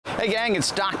Hey gang,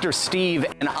 it's Dr. Steve,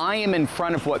 and I am in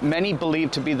front of what many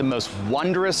believe to be the most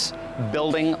wondrous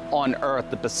building on earth,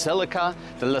 the Basilica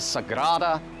de la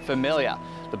Sagrada Familia,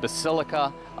 the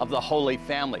Basilica of the Holy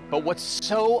Family. But what's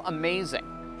so amazing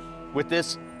with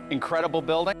this incredible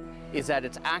building is that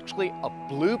it's actually a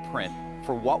blueprint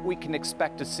for what we can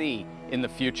expect to see in the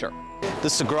future. The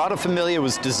Sagrada Familia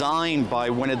was designed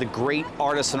by one of the great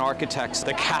artists and architects,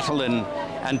 the Catalan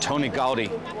Antoni Gaudi.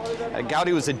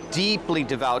 Gaudi was a deeply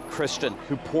devout Christian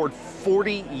who poured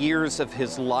 40 years of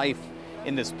his life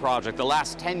in this project. The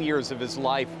last 10 years of his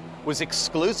life was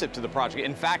exclusive to the project.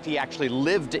 In fact, he actually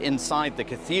lived inside the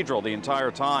cathedral the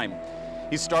entire time.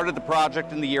 He started the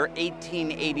project in the year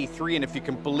 1883, and if you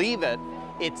can believe it,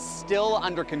 it's still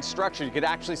under construction. You could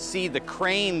actually see the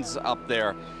cranes up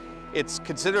there. It's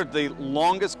considered the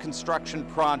longest construction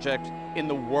project in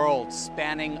the world,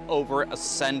 spanning over a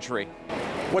century.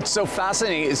 What's so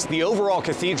fascinating is the overall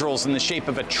cathedral is in the shape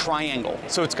of a triangle.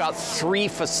 So it's got 3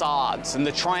 facades, and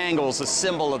the triangle is a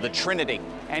symbol of the Trinity.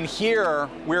 And here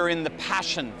we're in the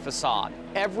Passion facade.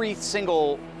 Every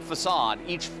single facade,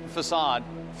 each facade,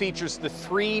 features the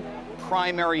 3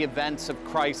 primary events of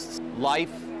Christ's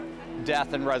life,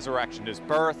 death, and resurrection: his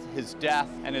birth, his death,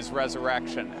 and his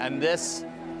resurrection. And this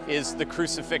is the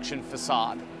crucifixion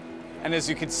facade. And as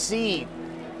you can see,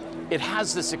 it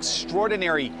has this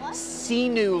extraordinary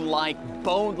sinew-like,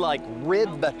 bone-like,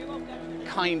 rib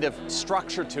kind of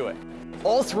structure to it.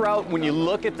 All throughout, when you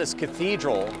look at this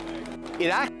cathedral, it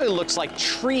actually looks like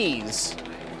trees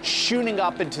shooting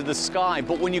up into the sky.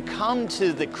 But when you come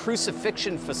to the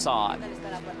crucifixion facade,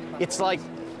 it's like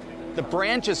the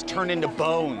branches turn into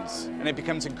bones, and it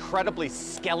becomes incredibly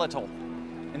skeletal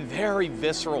and very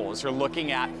visceral as you're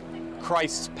looking at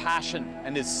Christ's passion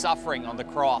and his suffering on the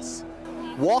cross.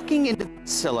 Walking into the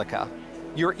Basilica,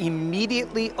 you're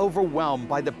immediately overwhelmed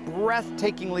by the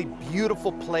breathtakingly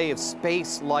beautiful play of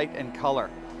space, light, and color.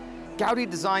 Gaudi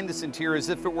designed this interior as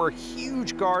if it were a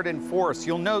huge garden forest.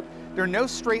 You'll note there are no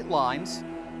straight lines.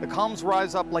 The columns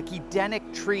rise up like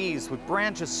Edenic trees with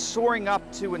branches soaring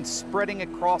up to and spreading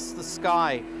across the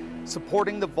sky,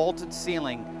 supporting the vaulted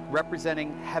ceiling,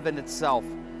 representing heaven itself.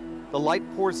 The light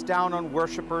pours down on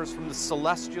worshippers from the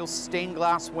celestial stained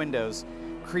glass windows,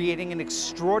 creating an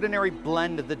extraordinary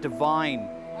blend of the divine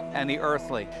and the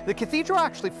earthly. The cathedral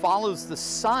actually follows the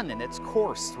sun in its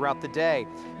course throughout the day.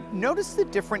 Notice the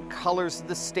different colors of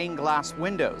the stained glass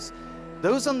windows.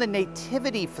 Those on the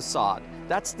Nativity facade,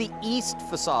 that's the east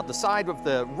facade, the side of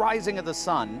the rising of the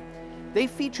sun, they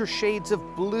feature shades of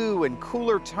blue and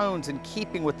cooler tones in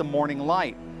keeping with the morning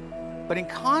light. But in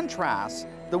contrast,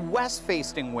 the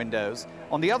west-facing windows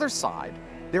on the other side,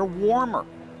 they're warmer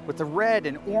with the red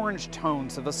and orange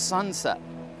tones of a sunset.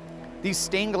 These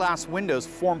stained glass windows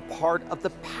form part of the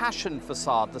Passion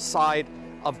facade, the side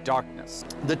of darkness.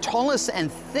 The tallest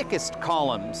and thickest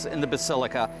columns in the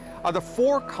Basilica are the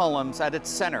 4 columns at its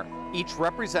center, each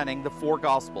representing the 4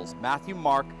 Gospels: Matthew,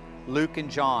 Mark, Luke, and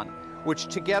John, which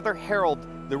together herald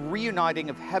the reuniting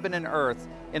of heaven and earth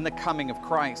in the coming of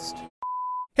Christ.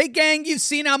 Hey gang, you've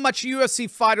seen how much UFC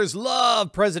fighters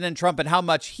love President Trump and how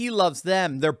much he loves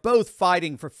them. They're both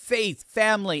fighting for faith,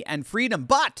 family, and freedom.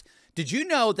 But did you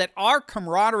know that our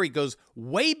camaraderie goes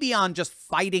way beyond just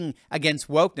fighting against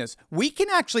wokeness? We can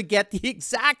actually get the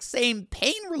exact same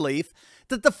pain relief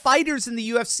that the fighters in the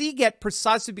UFC get,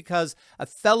 precisely because a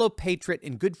fellow patriot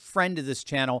and good friend of this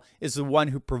channel is the one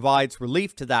who provides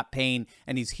relief to that pain,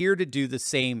 and he's here to do the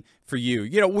same for you.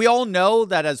 You know, we all know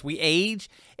that as we age,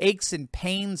 aches and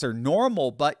pains are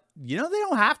normal, but you know, they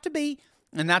don't have to be.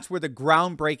 And that's where the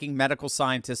groundbreaking medical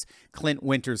scientist Clint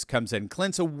Winters comes in.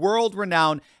 Clint's a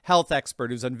world-renowned health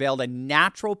expert who's unveiled a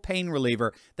natural pain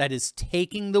reliever that is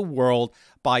taking the world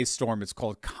by storm. It's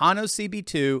called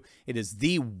CB2. It is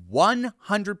the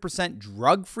 100%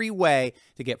 drug-free way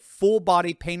to get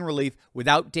full-body pain relief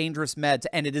without dangerous meds.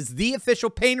 And it is the official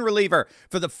pain reliever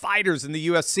for the fighters in the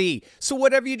UFC. So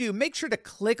whatever you do, make sure to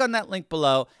click on that link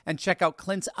below and check out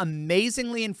Clint's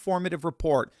amazingly informative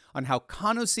report on how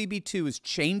CB2 is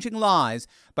changing lives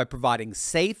by providing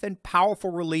safe and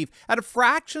powerful relief at a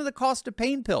fraction of the cost of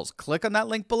pain pills. Click on that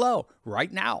link below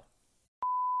right now.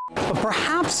 But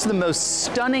perhaps the most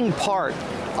stunning part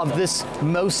of this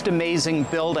most amazing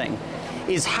building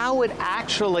is how it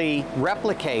actually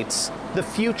replicates the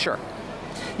future.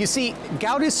 You see,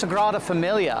 Gaudi's Sagrada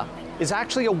Familia is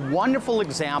actually a wonderful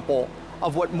example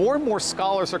of what more and more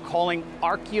scholars are calling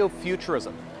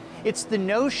archaeofuturism. It's the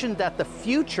notion that the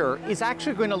future is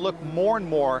actually going to look more and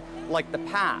more like the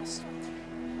past.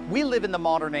 We live in the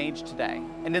modern age today,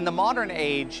 and in the modern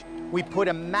age, we put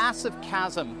a massive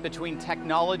chasm between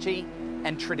technology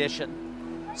and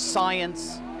tradition,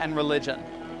 science and religion.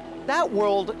 that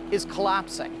world is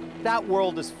collapsing. That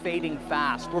world is fading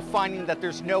fast. We're finding that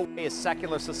there's no way a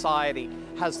secular society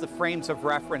has the frames of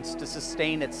reference to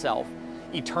sustain itself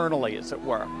eternally, as it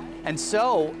were. And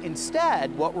so,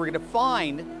 instead, what we're going to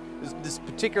find, this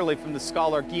particularly from the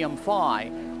scholar Guillaume Fay,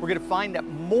 we're going to find that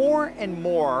more and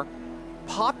more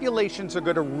populations are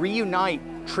going to reunite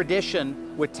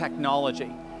tradition with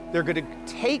technology. They're going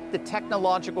to take the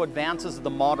technological advances of the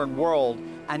modern world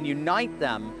and unite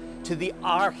them to the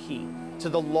archi, to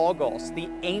the logos, the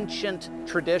ancient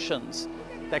traditions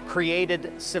that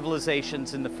created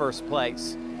civilizations in the first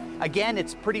place. Again,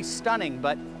 it's pretty stunning,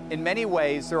 but in many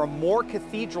ways, there are more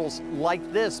cathedrals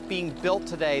like this being built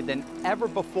today than ever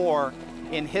before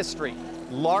in history,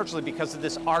 largely because of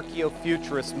this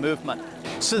archaeofuturist movement.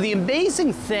 So the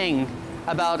amazing thing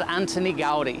about Antoni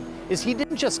Gaudi is he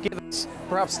didn't just give us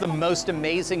perhaps the most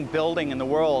amazing building in the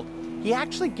world, he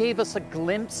actually gave us a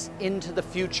glimpse into the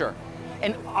future,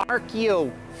 an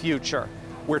archaeo-future,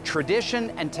 where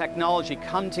tradition and technology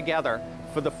come together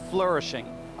for the flourishing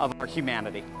of our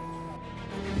humanity.